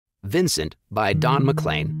Vincent by Don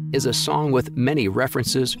McLean is a song with many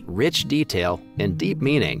references, rich detail, and deep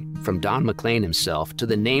meaning. From Don McLean himself to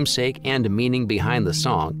the namesake and meaning behind the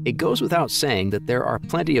song, it goes without saying that there are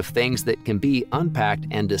plenty of things that can be unpacked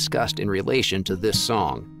and discussed in relation to this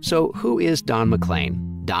song. So who is Don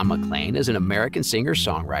McLean? Don McLean is an American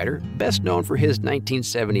singer-songwriter, best known for his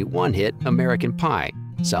 1971 hit American Pie.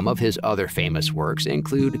 Some of his other famous works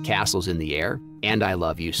include Castles in the Air, And I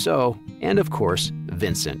Love You So, and of course,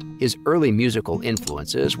 Vincent. His early musical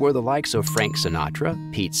influences were the likes of Frank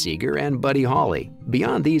Sinatra, Pete Seeger, and Buddy Holly.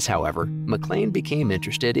 Beyond these, however, McLean became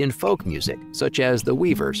interested in folk music, such as the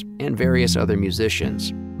Weavers and various other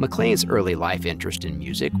musicians. McLean's early life interest in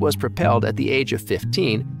music was propelled at the age of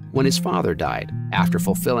 15 when his father died. After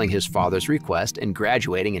fulfilling his father's request and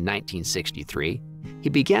graduating in 1963, he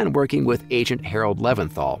began working with agent Harold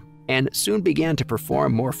Leventhal and soon began to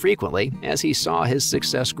perform more frequently as he saw his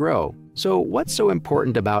success grow. So what's so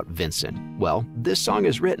important about Vincent? Well, this song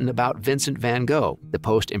is written about Vincent Van Gogh, the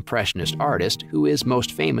post-impressionist artist who is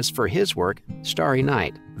most famous for his work, Starry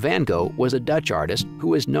Night. Van Gogh was a Dutch artist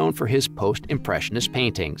who is known for his post-impressionist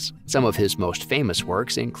paintings. Some of his most famous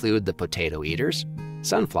works include The Potato Eaters,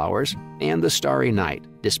 Sunflowers, and The Starry Night.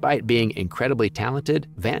 Despite being incredibly talented,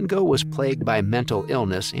 Van Gogh was plagued by mental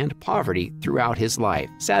illness and poverty throughout his life.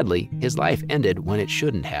 Sadly, his life ended when it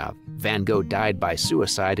shouldn't have. Van Gogh died by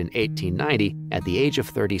suicide in 1890 at the age of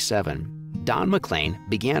 37. Don McLean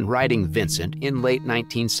began writing Vincent in late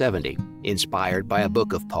 1970, inspired by a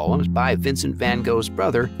book of poems by Vincent Van Gogh's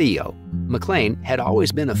brother, Theo. McLean had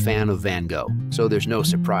always been a fan of Van Gogh, so there's no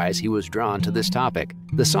surprise he was drawn to this topic.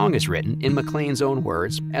 The song is written in McLean's own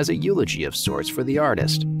words as a eulogy of sorts for the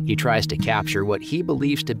artist. He tries to capture what he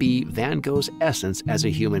believes to be Van Gogh's essence as a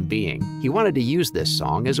human being. He wanted to use this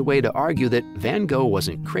song as a way to argue that Van Gogh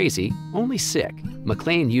wasn't crazy, only sick.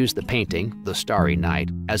 McLean used the painting, The Starry Night,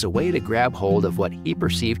 as a way to grab hold of what he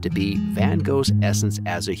perceived to be Van Gogh's essence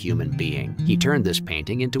as a human being. He turned this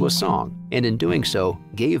painting into a song, and in doing so,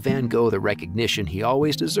 gave Van Gogh the recognition he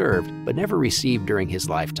always deserved but never received during his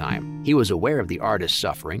lifetime. He was aware of the artist's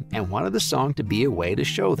suffering and wanted the song to be a way to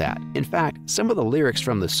show that. In fact, some of the lyrics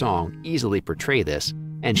from the song easily portray this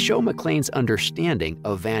and show McLean's understanding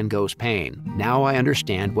of Van Gogh's pain. Now I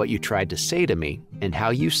understand what you tried to say to me and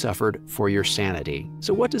how you suffered for your sanity.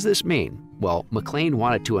 So what does this mean? Well, McLean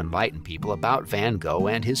wanted to enlighten people about Van Gogh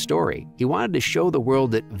and his story. He wanted to show the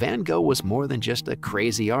world that Van Gogh was more than just a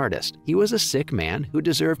crazy artist. He was a sick man who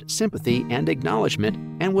deserved sympathy and acknowledgement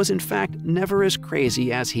and was in fact never as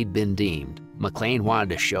crazy as he'd been deemed. McLean wanted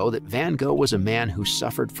to show that Van Gogh was a man who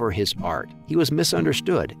suffered for his art. He was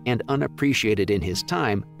misunderstood and unappreciated in his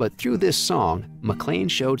time, but through this song, McLean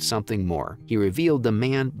showed something more. He revealed the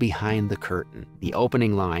man behind the curtain. The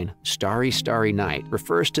opening line, Starry, Starry Night,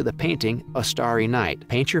 refers to the painting A Starry Night.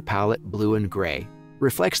 Paint your palette blue and gray,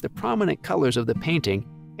 reflects the prominent colors of the painting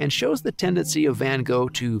and shows the tendency of Van Gogh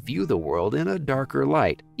to view the world in a darker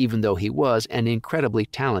light, even though he was an incredibly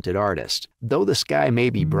talented artist. Though the sky may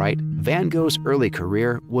be bright, Van Gogh's early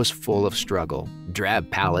career was full of struggle. Drab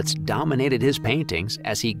palettes dominated his paintings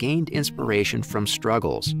as he gained inspiration from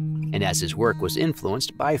struggles, and as his work was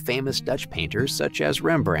influenced by famous Dutch painters such as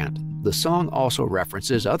Rembrandt. The song also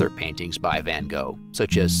references other paintings by Van Gogh,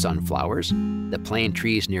 such as Sunflowers, The Plane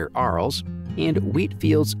Trees Near Arles, and Wheat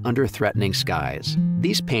Fields Under Threatening Skies.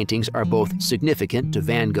 These paintings are both significant to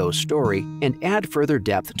Van Gogh's story and add further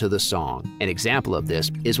depth to the song. An example of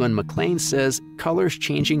this is when McLean says, colors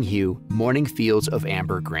changing hue, morning fields of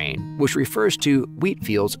amber grain, which refers to wheat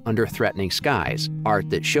fields under threatening skies, art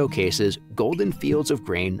that showcases golden fields of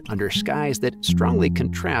grain under skies that strongly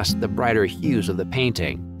contrast the brighter hues of the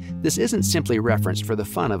painting. This isn't simply referenced for the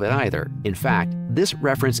fun of it either. In fact, this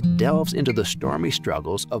reference delves into the stormy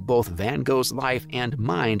struggles of both Van Gogh's life and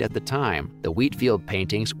mind at the time. The Wheatfield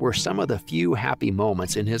paintings were some of the few happy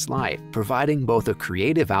moments in his life, providing both a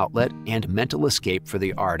creative outlet and mental escape for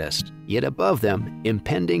the artist. Yet above them,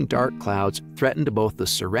 impending dark clouds threatened both the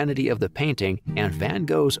serenity of the painting and Van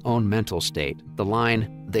Gogh's own mental state. The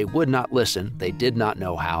line, "They would not listen, they did not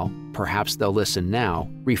know how, perhaps they'll listen now,"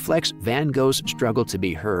 reflects Van Gogh's struggle to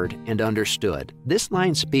be heard and understood. This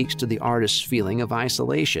line speaks to the artist's feeling of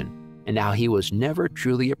isolation and how he was never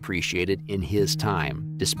truly appreciated in his time.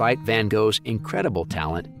 Despite Van Gogh's incredible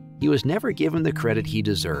talent, he was never given the credit he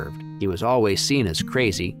deserved. He was always seen as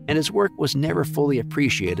crazy, and his work was never fully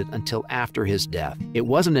appreciated until after his death. It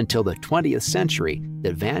wasn't until the 20th century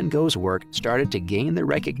that Van Gogh's work started to gain the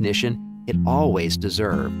recognition it always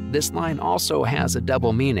deserved. This line also has a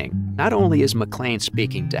double meaning. Not only is McLean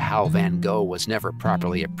speaking to how Van Gogh was never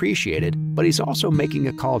properly appreciated, but he's also making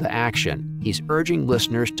a call to action. He's urging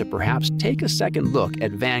listeners to perhaps take a second look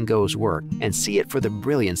at Van Gogh's work and see it for the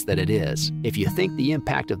brilliance that it is. If you think the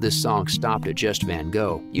impact of this song stopped at just Van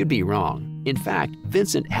Gogh, you'd be wrong. In fact,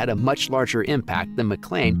 Vincent had a much larger impact than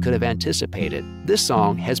McLean could have anticipated. This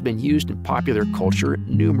song has been used in popular culture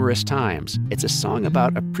numerous times. It's a song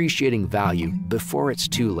about appreciating value before it's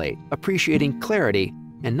too late, appreciating clarity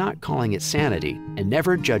and not calling it sanity, and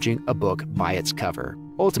never judging a book by its cover.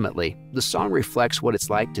 Ultimately, the song reflects what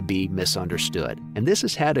it's like to be misunderstood, and this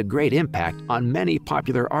has had a great impact on many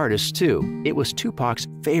popular artists too. It was Tupac's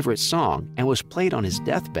favorite song and was played on his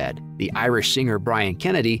deathbed. The Irish singer Brian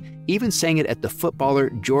Kennedy even sang it at the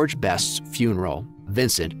footballer George Best's funeral.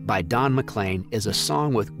 Vincent by Don McLean is a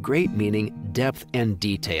song with great meaning, depth, and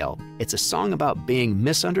detail. It's a song about being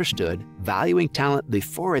misunderstood, valuing talent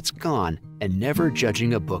before it's gone, and never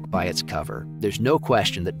judging a book by its cover. There's no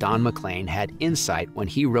question that Don McLean had insight when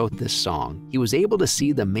he wrote this song. He was able to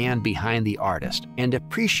see the man behind the artist and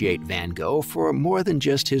appreciate Van Gogh for more than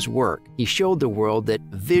just his work. He showed the world that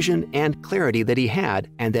vision and clarity that he had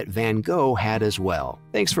and that Van Gogh had as well.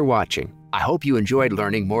 Thanks for watching. I hope you enjoyed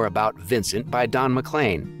learning more about Vincent by Don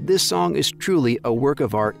McLean. This song is truly a work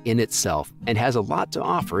of art in itself and has a lot to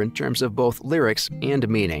offer in terms of both lyrics and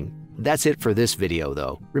meaning. That's it for this video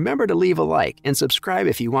though. Remember to leave a like and subscribe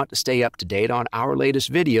if you want to stay up to date on our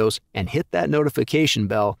latest videos, and hit that notification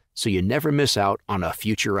bell so you never miss out on a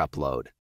future upload.